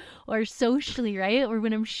him or socially, right? Or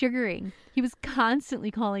when I'm sugaring. He was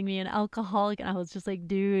constantly calling me an alcoholic and I was just like,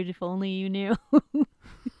 dude, if only you knew.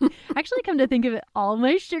 Actually, come to think of it, all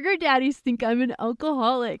my sugar daddies think I'm an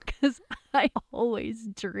alcoholic because I always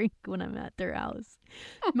drink when I'm at their house.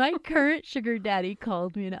 My current sugar daddy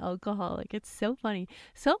called me an alcoholic. It's so funny.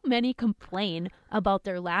 So many complain about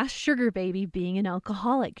their last sugar baby being an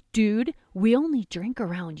alcoholic. Dude, we only drink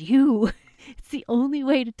around you. It's the only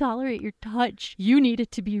way to tolerate your touch. You need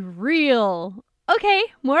it to be real. Okay,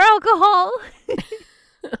 more alcohol.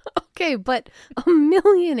 Okay, but a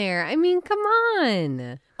millionaire. I mean, come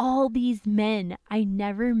on. All these men, I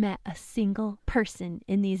never met a single person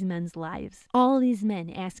in these men's lives. All these men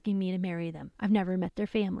asking me to marry them. I've never met their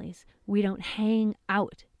families. We don't hang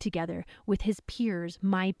out together with his peers,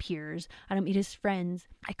 my peers. I don't meet his friends.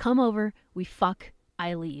 I come over, we fuck,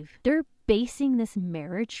 I leave. They're basing this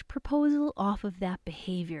marriage proposal off of that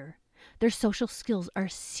behavior. Their social skills are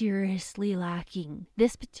seriously lacking.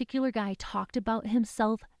 This particular guy talked about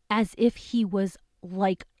himself as if he was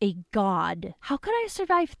like a god. How could I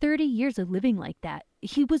survive 30 years of living like that?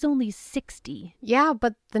 He was only 60. Yeah,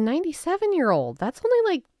 but the 97-year-old, that's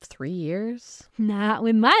only like 3 years. Not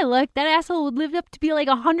with my luck. That asshole would live up to be like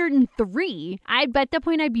 103. I'd bet at that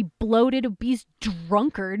point I'd be bloated, obese,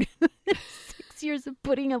 drunkard. 6 years of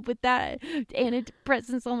putting up with that.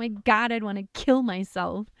 Antidepressants. Oh my God, I'd want to kill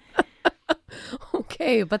myself.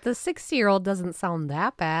 Okay, but the 60-year-old doesn't sound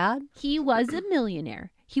that bad. He was a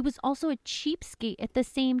millionaire. He was also a cheapskate at the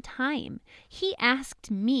same time. He asked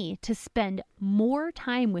me to spend more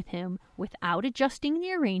time with him without adjusting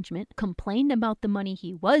the arrangement, complained about the money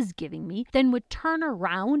he was giving me, then would turn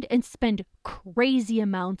around and spend crazy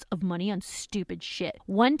amounts of money on stupid shit.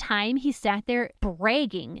 One time he sat there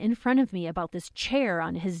bragging in front of me about this chair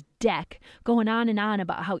on his deck, going on and on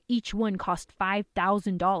about how each one cost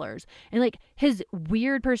 $5,000. And like his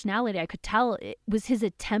weird personality, I could tell it was his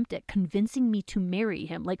attempt at convincing me to marry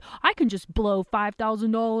him. Like, I can just blow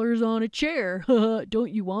 $5,000 on a chair.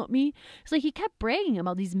 Don't you want me? It's like he kept bragging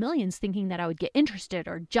about these millions, thinking that I would get interested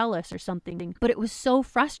or jealous or something. But it was so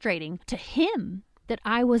frustrating to him that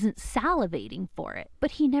I wasn't salivating for it.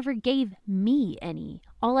 But he never gave me any.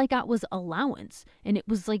 All I got was allowance, and it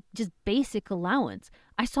was like just basic allowance.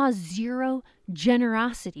 I saw zero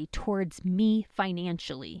generosity towards me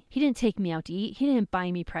financially. He didn't take me out to eat. He didn't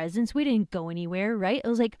buy me presents. We didn't go anywhere, right? I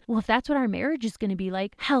was like, well, if that's what our marriage is going to be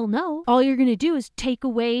like, hell no. All you're going to do is take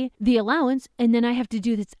away the allowance, and then I have to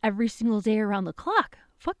do this every single day around the clock.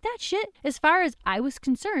 Fuck that shit. As far as I was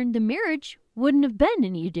concerned, the marriage wouldn't have been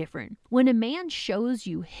any different. When a man shows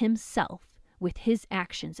you himself with his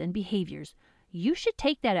actions and behaviors, you should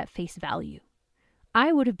take that at face value.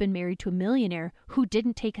 I would have been married to a millionaire who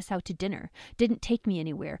didn't take us out to dinner, didn't take me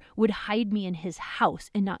anywhere, would hide me in his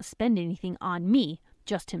house and not spend anything on me,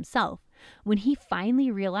 just himself. When he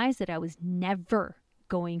finally realized that I was never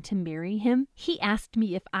going to marry him, he asked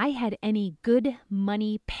me if I had any good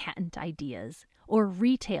money patent ideas or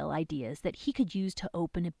retail ideas that he could use to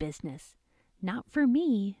open a business. Not for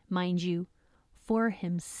me, mind you, for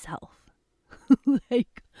himself.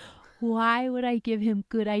 Like, why would I give him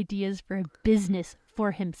good ideas for a business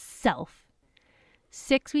for himself?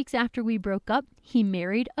 6 weeks after we broke up, he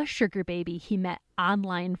married a sugar baby he met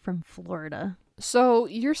online from Florida. So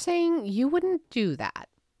you're saying you wouldn't do that?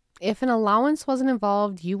 If an allowance wasn't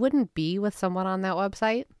involved, you wouldn't be with someone on that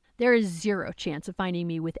website? There is zero chance of finding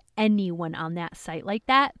me with anyone on that site like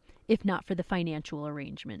that, if not for the financial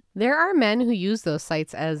arrangement. There are men who use those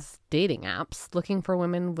sites as dating apps, looking for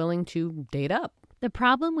women willing to date up. The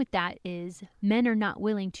problem with that is men are not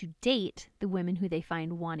willing to date the women who they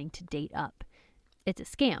find wanting to date up. It's a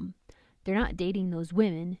scam. They're not dating those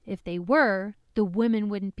women. If they were, the women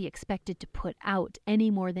wouldn't be expected to put out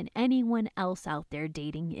any more than anyone else out there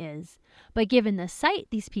dating is. But given the site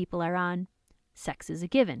these people are on, sex is a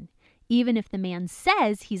given. Even if the man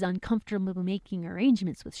says he's uncomfortable making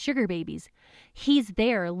arrangements with sugar babies, he's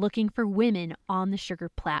there looking for women on the sugar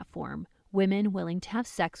platform. Women willing to have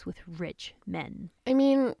sex with rich men. I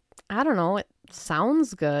mean, I don't know. It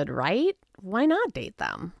sounds good, right? Why not date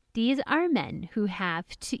them? These are men who have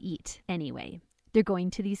to eat anyway. They're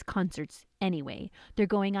going to these concerts anyway. They're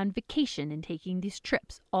going on vacation and taking these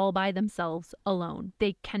trips all by themselves alone.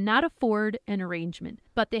 They cannot afford an arrangement,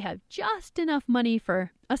 but they have just enough money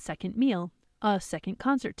for a second meal, a second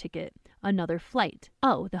concert ticket, another flight.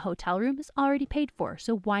 Oh, the hotel room is already paid for,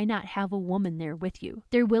 so why not have a woman there with you?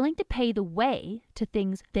 They're willing to pay the way to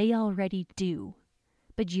things they already do.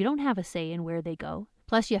 But you don't have a say in where they go.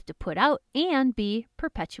 Plus, you have to put out and be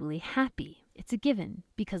perpetually happy. It's a given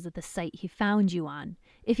because of the site he found you on.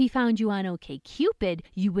 If he found you on OkCupid,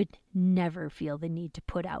 you would never feel the need to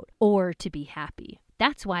put out or to be happy.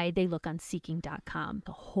 That's why they look on Seeking.com.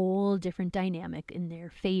 A whole different dynamic in their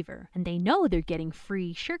favor. And they know they're getting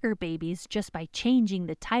free sugar babies just by changing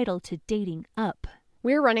the title to Dating Up.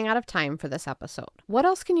 We're running out of time for this episode. What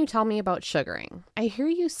else can you tell me about sugaring? I hear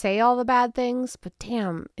you say all the bad things, but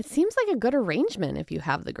damn, it seems like a good arrangement if you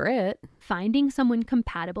have the grit. Finding someone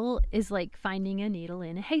compatible is like finding a needle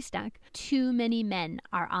in a haystack. Too many men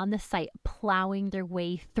are on the site plowing their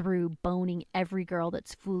way through boning every girl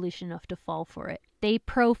that's foolish enough to fall for it. They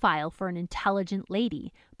profile for an intelligent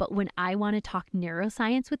lady, but when I want to talk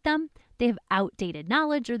neuroscience with them, they have outdated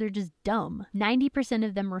knowledge or they're just dumb. 90%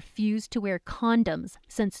 of them refuse to wear condoms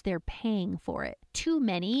since they're paying for it. Too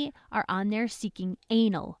many are on there seeking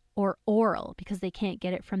anal or oral because they can't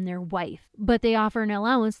get it from their wife. But they offer an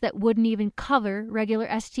allowance that wouldn't even cover regular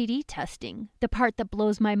STD testing. The part that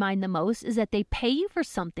blows my mind the most is that they pay you for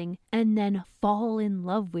something and then fall in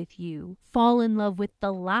love with you. Fall in love with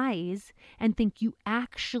the lies and think you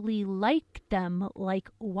actually like them.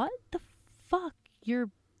 Like, what the fuck?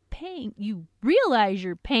 You're paying. You realize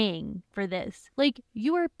you're paying for this. Like,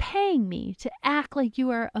 you are paying me to act like you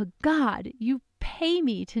are a god. You pay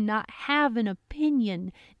me to not have an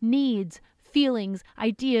opinion, needs, feelings,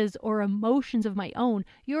 ideas, or emotions of my own.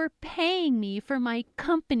 You're paying me for my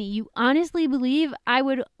company. You honestly believe I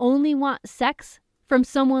would only want sex from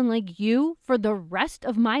someone like you for the rest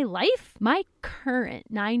of my life? My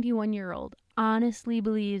current 91-year-old honestly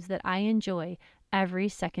believes that I enjoy every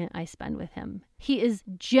second I spend with him. He is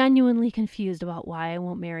genuinely confused about why I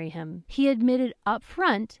won't marry him. He admitted up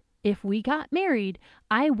front, if we got married,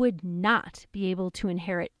 I would not be able to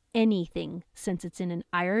inherit anything since it's in an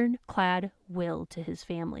ironclad will to his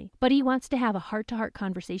family. But he wants to have a heart-to-heart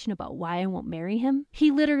conversation about why I won't marry him.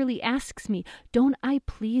 He literally asks me, don't I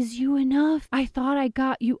please you enough? I thought I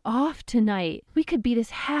got you off tonight. We could be this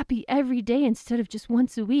happy every day instead of just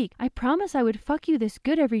once a week. I promise I would fuck you this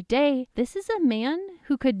good every day. This is a man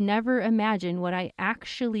who could never imagine what I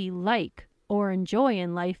actually like or enjoy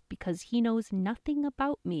in life because he knows nothing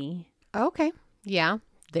about me. Okay, yeah,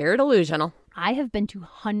 they're delusional. I have been to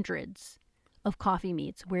hundreds of coffee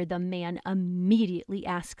meets where the man immediately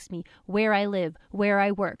asks me where I live, where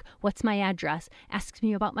I work, what's my address, asks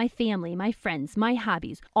me about my family, my friends, my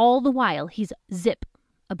hobbies. All the while, he's zip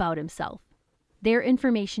about himself. Their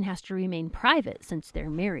information has to remain private since they're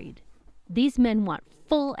married. These men want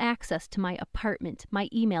full access to my apartment, my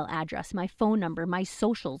email address, my phone number, my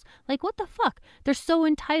socials. Like, what the fuck? They're so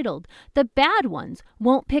entitled. The bad ones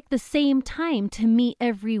won't pick the same time to meet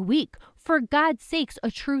every week. For God's sakes,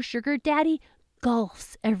 a true sugar daddy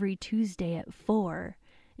golfs every Tuesday at 4.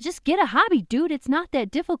 Just get a hobby, dude. It's not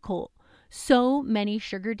that difficult. So many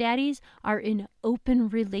sugar daddies are in open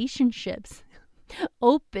relationships.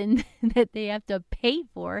 open that they have to pay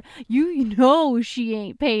for, you know she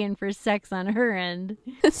ain't paying for sex on her end.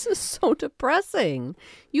 This is so depressing.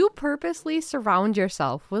 You purposely surround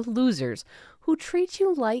yourself with losers who treat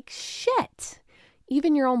you like shit.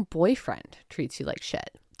 Even your own boyfriend treats you like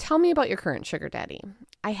shit. Tell me about your current sugar daddy.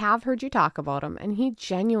 I have heard you talk about him, and he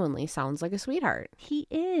genuinely sounds like a sweetheart. He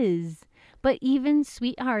is. But even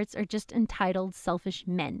sweethearts are just entitled, selfish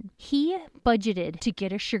men. He budgeted to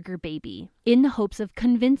get a sugar baby in the hopes of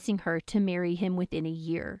convincing her to marry him within a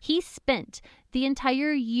year. He spent the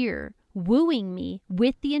entire year wooing me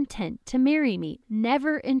with the intent to marry me.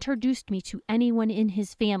 Never introduced me to anyone in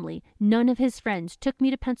his family. None of his friends. Took me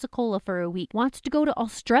to Pensacola for a week. Wants to go to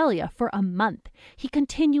Australia for a month. He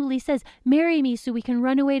continually says, marry me so we can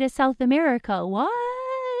run away to South America. What?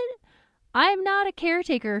 I'm not a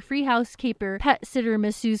caretaker, free housekeeper, pet sitter,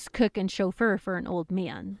 masseuse, cook, and chauffeur for an old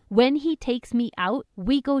man. When he takes me out,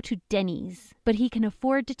 we go to Denny's, but he can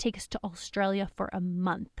afford to take us to Australia for a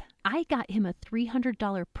month. I got him a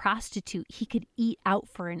 $300 prostitute he could eat out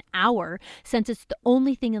for an hour, since it's the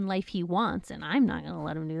only thing in life he wants, and I'm not going to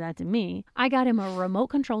let him do that to me. I got him a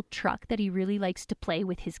remote-controlled truck that he really likes to play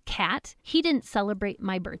with his cat. He didn't celebrate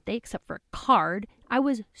my birthday except for a card. I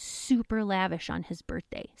was super lavish on his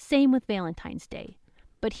birthday. Same with Valentine's Day.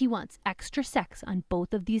 But he wants extra sex on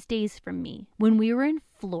both of these days from me. When we were in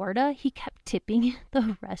Florida, he kept tipping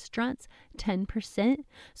the restaurants 10%.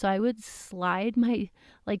 So I would slide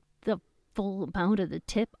the full amount of the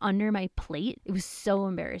tip under my plate. It was so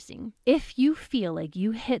embarrassing. If you feel like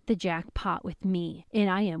you hit the jackpot with me and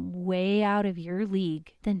I am way out of your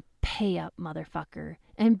league, then pay up, motherfucker,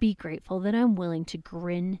 and be grateful that I'm willing to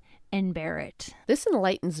grin and bear it. This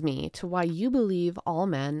enlightens me to why you believe all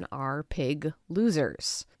men are pig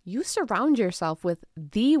losers. You surround yourself with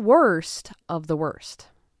the worst of the worst.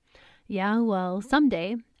 Yeah, well,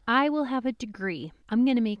 someday I will have a degree. I'm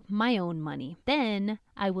going to make my own money. Then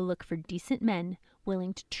I will look for decent men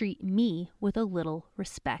willing to treat me with a little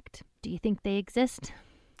respect. Do you think they exist?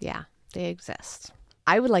 Yeah, they exist.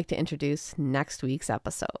 I would like to introduce next week's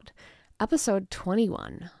episode. Episode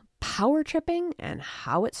 21, Power Tripping and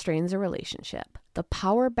How It Strains a Relationship. The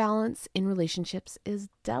power balance in relationships is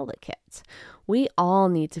delicate. We all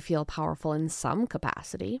need to feel powerful in some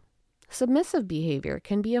capacity. Submissive behavior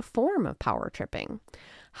can be a form of power tripping.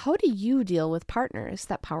 How do you deal with partners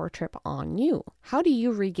that power trip on you? How do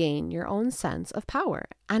you regain your own sense of power?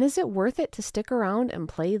 And is it worth it to stick around and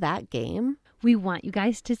play that game? We want you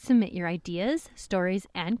guys to submit your ideas, stories,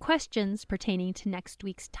 and questions pertaining to next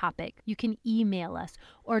week's topic. You can email us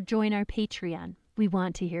or join our Patreon. We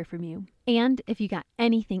want to hear from you. And if you got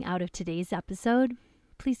anything out of today's episode,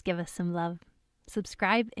 please give us some love.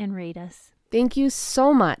 Subscribe and rate us. Thank you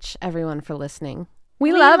so much, everyone, for listening.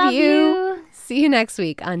 We love you. See you next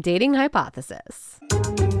week on Dating Hypothesis.